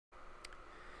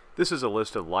This is a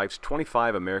list of life's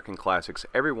 25 American classics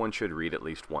everyone should read at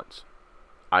least once.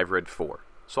 I've read 4,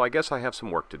 so I guess I have some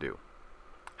work to do.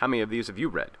 How many of these have you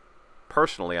read?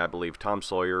 Personally, I believe Tom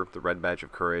Sawyer, The Red Badge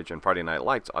of Courage, and Friday Night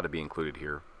Lights ought to be included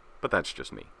here, but that's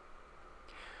just me.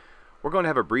 We're going to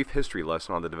have a brief history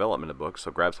lesson on the development of books, so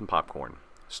grab some popcorn.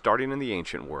 Starting in the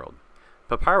ancient world.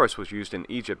 Papyrus was used in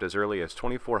Egypt as early as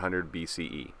 2400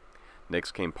 BCE.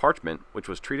 Next came parchment, which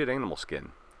was treated animal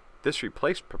skin. This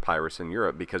replaced papyrus in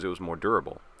Europe because it was more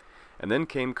durable. And then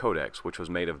came codex, which was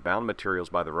made of bound materials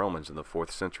by the Romans in the 4th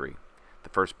century.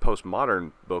 The first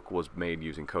postmodern book was made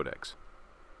using codex.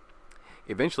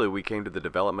 Eventually we came to the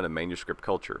development of manuscript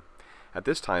culture. At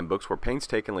this time, books were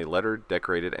painstakingly lettered,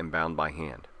 decorated, and bound by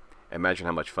hand. Imagine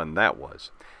how much fun that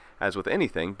was. As with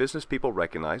anything, business people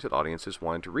recognized that audiences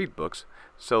wanted to read books,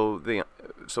 so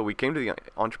we came to the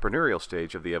entrepreneurial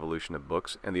stage of the evolution of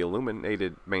books and the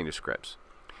illuminated manuscripts.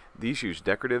 These used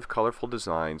decorative, colorful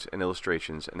designs and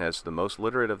illustrations, and as the most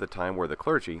literate of the time were the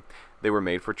clergy, they were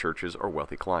made for churches or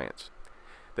wealthy clients.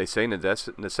 They say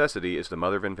necessity is the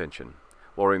mother of invention.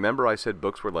 Well, remember I said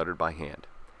books were lettered by hand.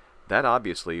 That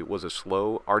obviously was a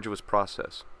slow, arduous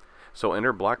process. So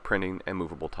enter block printing and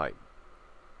movable type.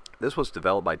 This was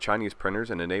developed by Chinese printers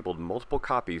and enabled multiple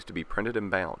copies to be printed and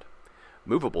bound.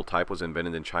 Movable type was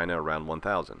invented in China around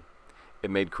 1000. It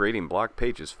made creating block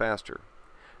pages faster.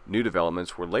 New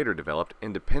developments were later developed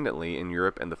independently in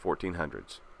Europe in the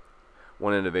 1400s.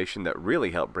 One innovation that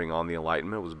really helped bring on the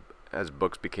Enlightenment as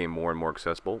books became more and more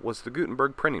accessible was the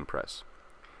Gutenberg printing press.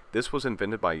 This was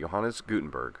invented by Johannes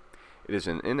Gutenberg. It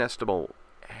has an inestimable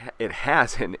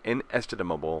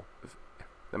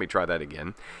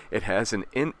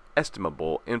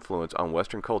influence on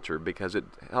Western culture because it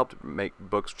helped make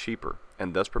books cheaper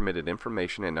and thus permitted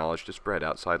information and knowledge to spread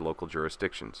outside local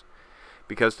jurisdictions.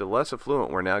 Because the less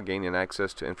affluent were now gaining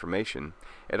access to information,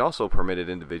 it also permitted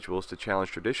individuals to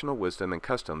challenge traditional wisdom and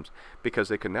customs because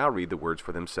they could now read the words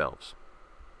for themselves.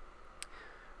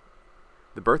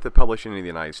 The birth of publishing in the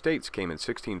United States came in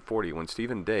 1640 when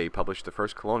Stephen Day published the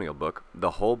first colonial book,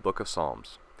 The Whole Book of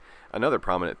Psalms. Another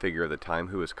prominent figure of the time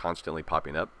who was constantly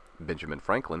popping up, Benjamin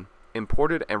Franklin,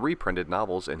 imported and reprinted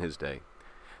novels in his day.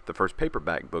 The first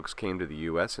paperback books came to the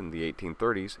U.S. in the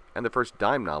 1830s, and the first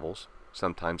dime novels,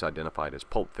 sometimes identified as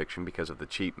pulp fiction because of the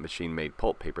cheap machine-made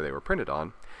pulp paper they were printed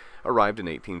on, arrived in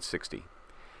 1860.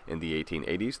 In the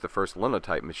 1880s, the first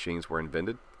linotype machines were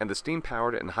invented, and the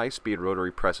steam-powered and high-speed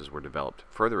rotary presses were developed,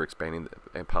 further expanding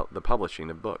the publishing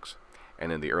of books.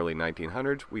 And in the early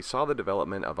 1900s, we saw the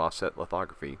development of offset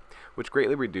lithography, which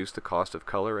greatly reduced the cost of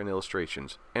color and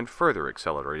illustrations, and further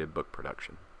accelerated book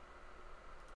production.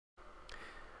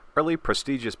 Early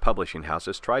prestigious publishing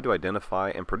houses tried to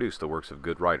identify and produce the works of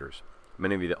good writers.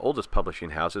 Many of the oldest publishing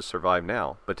houses survive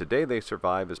now, but today they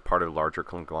survive as part of larger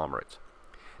conglomerates.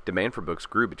 Demand for books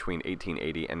grew between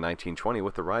 1880 and 1920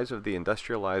 with the rise of the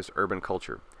industrialized urban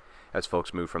culture. As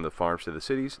folks moved from the farms to the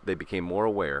cities, they became more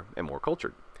aware and more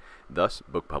cultured. Thus,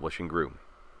 book publishing grew.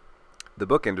 The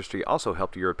book industry also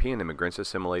helped European immigrants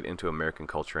assimilate into American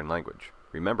culture and language.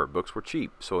 Remember, books were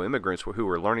cheap, so immigrants who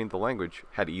were learning the language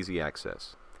had easy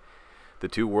access. The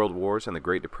 2 World Wars and the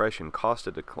Great Depression caused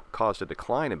a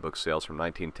decline in book sales from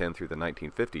 1910 through the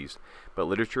 1950s, but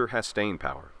literature has staying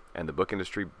power, and the book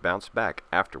industry bounced back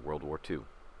after World War II.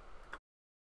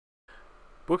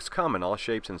 Books come in all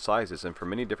shapes and sizes and for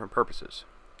many different purposes.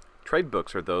 Trade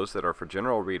books are those that are for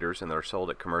general readers and that are sold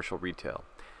at commercial retail.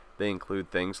 They include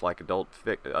things like adult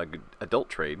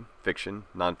trade, fiction,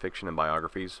 nonfiction and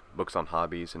biographies, books on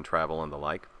hobbies and travel and the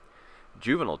like,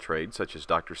 juvenile trade such as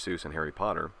Dr. Seuss and Harry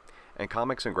Potter, and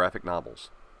comics and graphic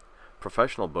novels.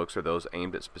 Professional books are those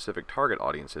aimed at specific target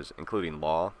audiences, including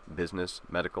law, business,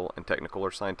 medical, and technical or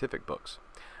scientific books.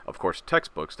 Of course,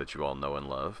 textbooks that you all know and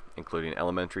love, including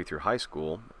elementary through high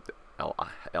school,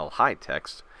 L-High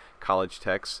texts, college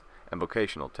texts, and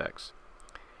vocational texts.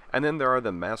 And then there are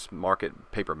the mass market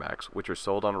paperbacks, which are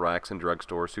sold on racks in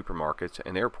drugstores, supermarkets,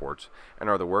 and airports, and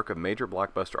are the work of major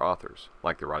blockbuster authors,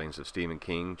 like the writings of Stephen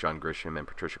King, John Grisham, and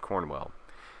Patricia Cornwell.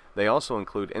 They also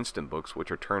include instant books,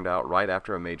 which are turned out right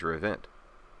after a major event.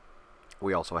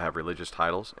 We also have religious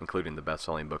titles, including the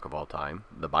best-selling book of all time,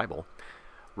 the Bible,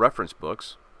 reference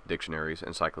books, dictionaries,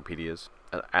 encyclopedias,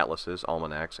 atlases,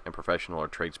 almanacs, and professional or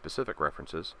trade-specific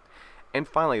references. And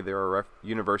finally, there are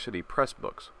university press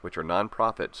books, which are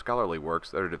non-profit scholarly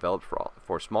works that are developed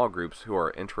for small groups who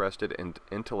are interested in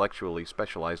intellectually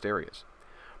specialized areas.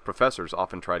 Professors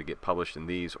often try to get published in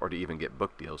these or to even get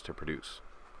book deals to produce.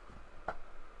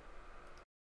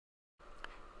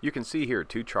 You can see here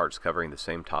 2 charts covering the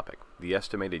same topic, the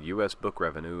estimated U.S. book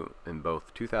revenue in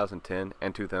both 2010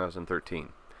 and 2013.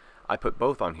 I put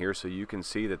both on here so you can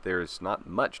see that there is not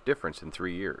much difference in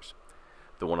 3 years.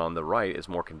 The one on the right is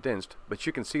more condensed, but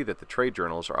you can see that the trade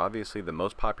journals are obviously the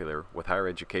most popular, with higher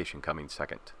education coming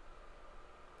second.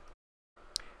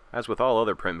 As with all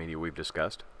other print media we've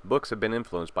discussed, books have been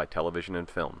influenced by television and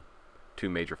film. Two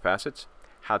major facets: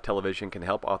 how television can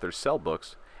help authors sell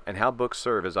books, and how books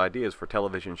serve as ideas for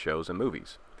television shows and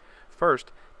movies.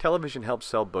 First, television helps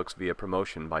sell books via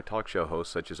promotion by talk show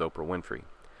hosts such as Oprah Winfrey.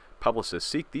 Publicists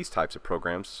seek these types of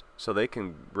programs so they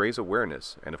can raise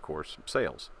awareness and, of course,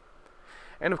 sales.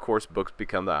 And of course, books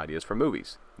become the ideas for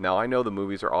movies. Now, I know the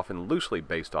movies are often loosely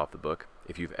based off the book.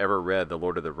 If you've ever read the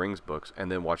Lord of the Rings books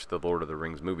and then watched the Lord of the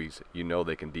Rings movies, you know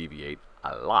they can deviate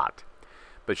a lot.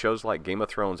 But shows like Game of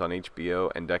Thrones on HBO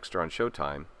and Dexter on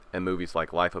Showtime, and movies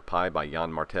like Life of Pi by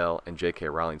Jan Martel and J.K.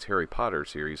 Rowling's Harry Potter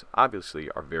series obviously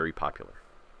are very popular.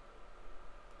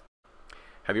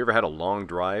 Have you ever had a long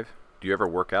drive? Do you ever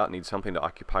work out and need something to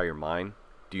occupy your mind?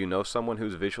 Do you know someone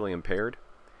who's visually impaired?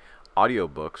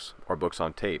 Audiobooks, or books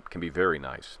on tape, can be very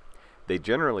nice. They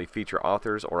generally feature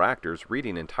authors or actors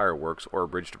reading entire works or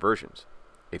abridged versions.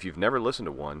 If you've never listened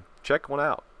to one, check one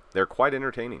out. They're quite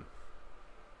entertaining.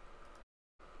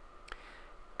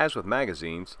 As with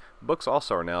magazines, books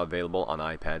also are now available on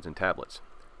iPads and tablets.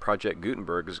 Project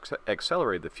Gutenberg has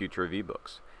accelerated the future of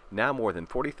ebooks. Now more than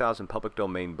 40,000 public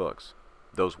domain books,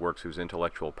 those works whose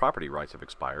intellectual property rights have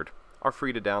expired, are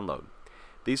free to download.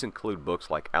 These include books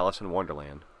like Alice in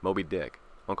Wonderland, Moby Dick,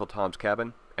 Uncle Tom's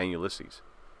Cabin, and Ulysses.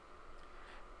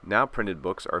 Now printed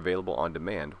books are available on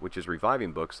demand, which is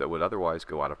reviving books that would otherwise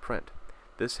go out of print.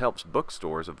 This helps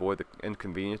bookstores avoid the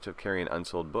inconvenience of carrying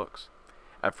unsold books.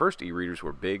 At first, e-readers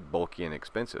were big, bulky, and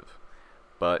expensive,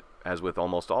 but as with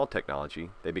almost all technology,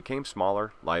 they became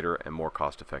smaller, lighter, and more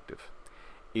cost-effective.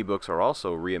 E-books are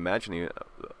also the reimagining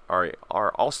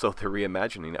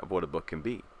of what a book can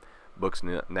be. Books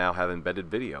now have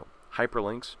embedded video,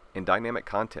 hyperlinks, and dynamic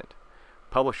content.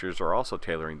 Publishers are also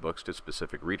tailoring books to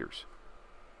specific readers.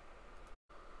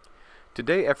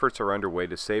 Today, efforts are underway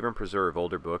to save and preserve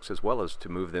older books as well as to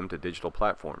move them to digital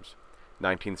platforms.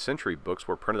 19th century books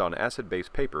were printed on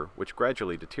acid-based paper, which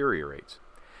gradually deteriorates.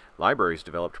 Libraries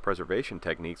developed preservation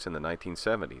techniques in the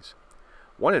 1970s.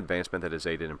 One advancement that has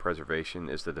aided in preservation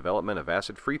is the development of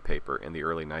acid-free paper in the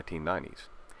early 1990s.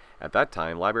 At that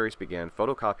time, libraries began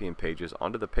photocopying pages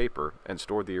onto the paper and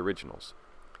stored the originals.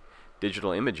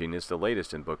 Digital imaging is the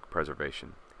latest in book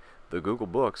preservation. The Google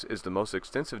Books is the most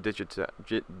extensive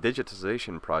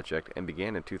digitization project and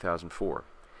began in 2004.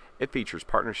 It features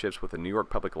partnerships with the New York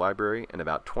Public Library and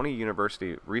about 20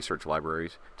 university research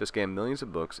libraries to scan millions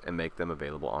of books and make them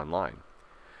available online.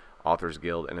 Authors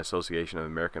Guild and Association of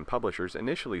American Publishers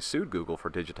initially sued Google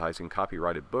for digitizing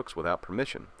copyrighted books without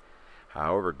permission.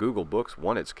 However, Google Books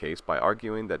won its case by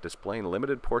arguing that displaying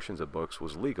limited portions of books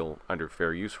was legal under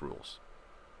fair use rules.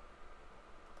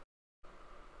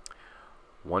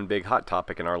 One big hot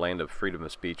topic in our land of freedom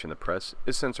of speech and the press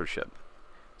is censorship.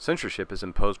 Censorship is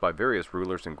imposed by various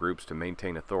rulers and groups to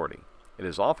maintain authority. It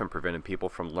has often prevented people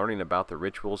from learning about the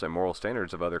rituals and moral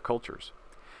standards of other cultures.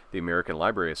 The American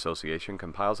Library Association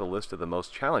compiles a list of the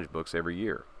most challenged books every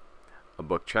year. A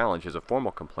book challenge is a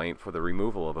formal complaint for the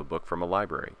removal of a book from a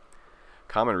library.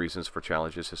 Common reasons for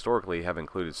challenges historically have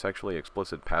included sexually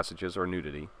explicit passages or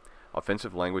nudity,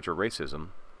 offensive language or racism,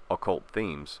 occult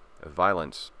themes,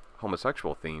 violence,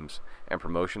 homosexual themes, and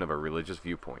promotion of a religious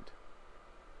viewpoint.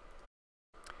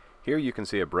 Here you can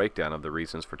see a breakdown of the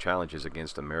reasons for challenges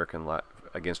against American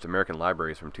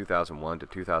libraries from 2001 to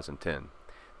 2010.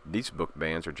 These book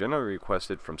bans are generally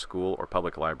requested from school or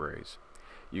public libraries.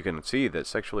 You can see that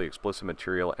sexually explicit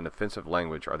material and offensive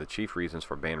language are the chief reasons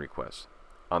for ban requests.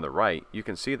 On the right, you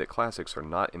can see that classics are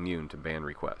not immune to ban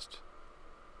requests.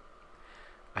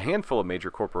 A handful of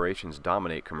major corporations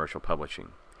dominate commercial publishing.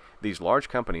 These large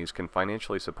companies can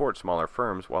financially support smaller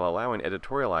firms while allowing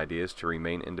editorial ideas to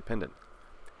remain independent.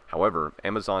 However,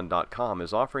 Amazon.com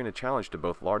is offering a challenge to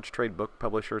both large trade book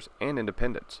publishers and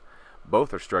independents.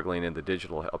 Both are struggling in the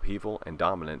digital upheaval and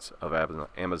dominance of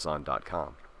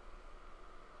Amazon.com.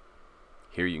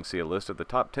 Here you can see a list of the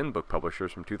top 10 book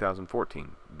publishers from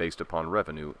 2014, based upon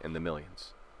revenue in the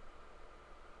millions.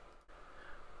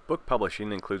 Book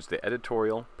publishing includes the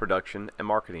editorial, production, and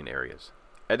marketing areas.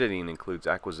 Editing includes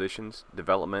acquisitions,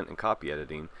 development, and copy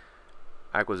editing.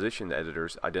 Acquisition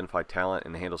editors identify talent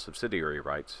and handle subsidiary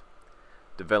rights.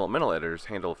 Developmental editors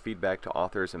handle feedback to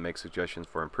authors and make suggestions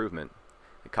for improvement.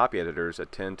 The copy editors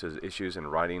attend to issues in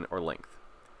writing or length.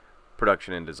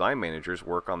 Production and design managers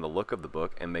work on the look of the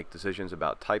book and make decisions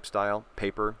about type style,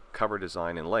 paper, cover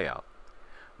design, and layout.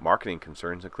 Marketing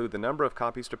concerns include the number of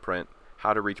copies to print,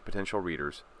 how to reach potential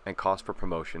readers, and cost for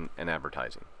promotion and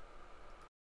advertising.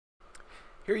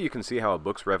 Here you can see how a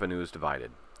book's revenue is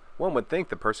divided. One would think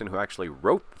the person who actually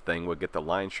wrote the thing would get the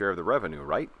lion's share of the revenue,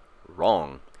 right?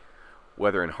 Wrong.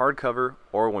 Whether in hardcover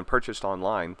or when purchased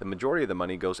online, the majority of the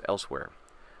money goes elsewhere.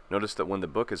 Notice that when the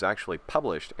book is actually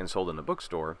published and sold in a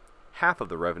bookstore, half of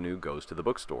the revenue goes to the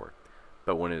bookstore.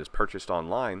 But when it is purchased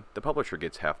online, the publisher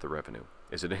gets half the revenue.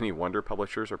 Is it any wonder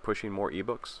publishers are pushing more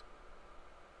ebooks?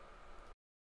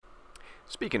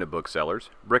 Speaking of booksellers,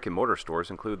 brick-and-mortar stores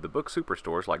include the book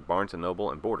superstores like Barnes &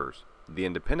 Noble and Borders, the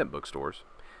independent bookstores,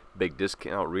 big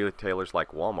discount retailers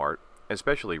like Walmart, and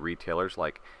specialty retailers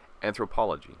like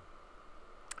Anthropologie.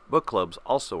 Book clubs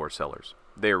also are sellers.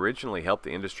 They originally helped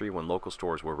the industry when local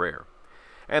stores were rare.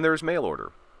 And there is mail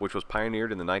order, which was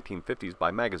pioneered in the 1950s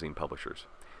by magazine publishers.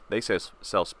 They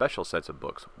sell special sets of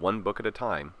books, one book at a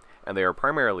time, and they are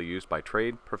primarily used by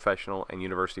trade, professional, and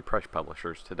university press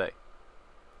publishers today.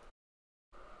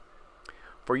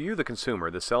 For you, the consumer,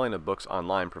 the selling of books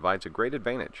online provides a great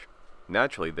advantage.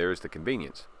 Naturally, there is the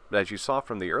convenience, but as you saw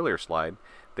from the earlier slide,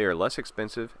 they are less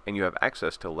expensive and you have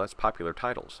access to less popular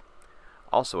titles.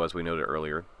 Also, as we noted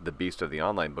earlier, the beast of the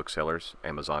online booksellers,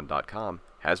 Amazon.com,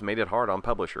 has made it hard on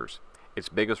publishers. Its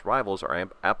biggest rivals are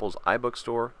Apple's iBook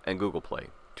Store and Google Play,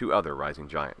 two other rising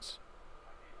giants.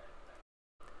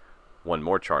 One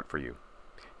more chart for you.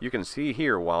 You can see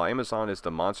here while Amazon is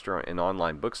the monster in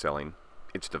online bookselling,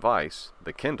 its device,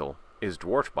 the Kindle, is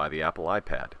dwarfed by the Apple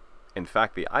iPad. In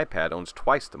fact, the iPad owns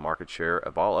twice the market share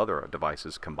of all other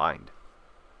devices combined.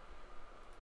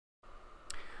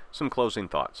 Some closing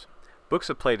thoughts. Books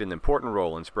have played an important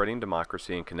role in spreading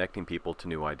democracy and connecting people to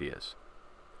new ideas.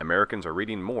 Americans are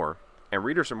reading more, and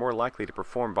readers are more likely to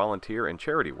perform volunteer and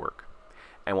charity work.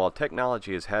 And while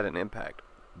technology has had an impact,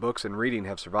 books and reading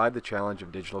have survived the challenge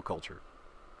of digital culture.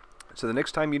 So the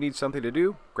next time you need something to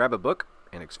do, grab a book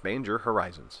and expand your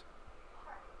horizons.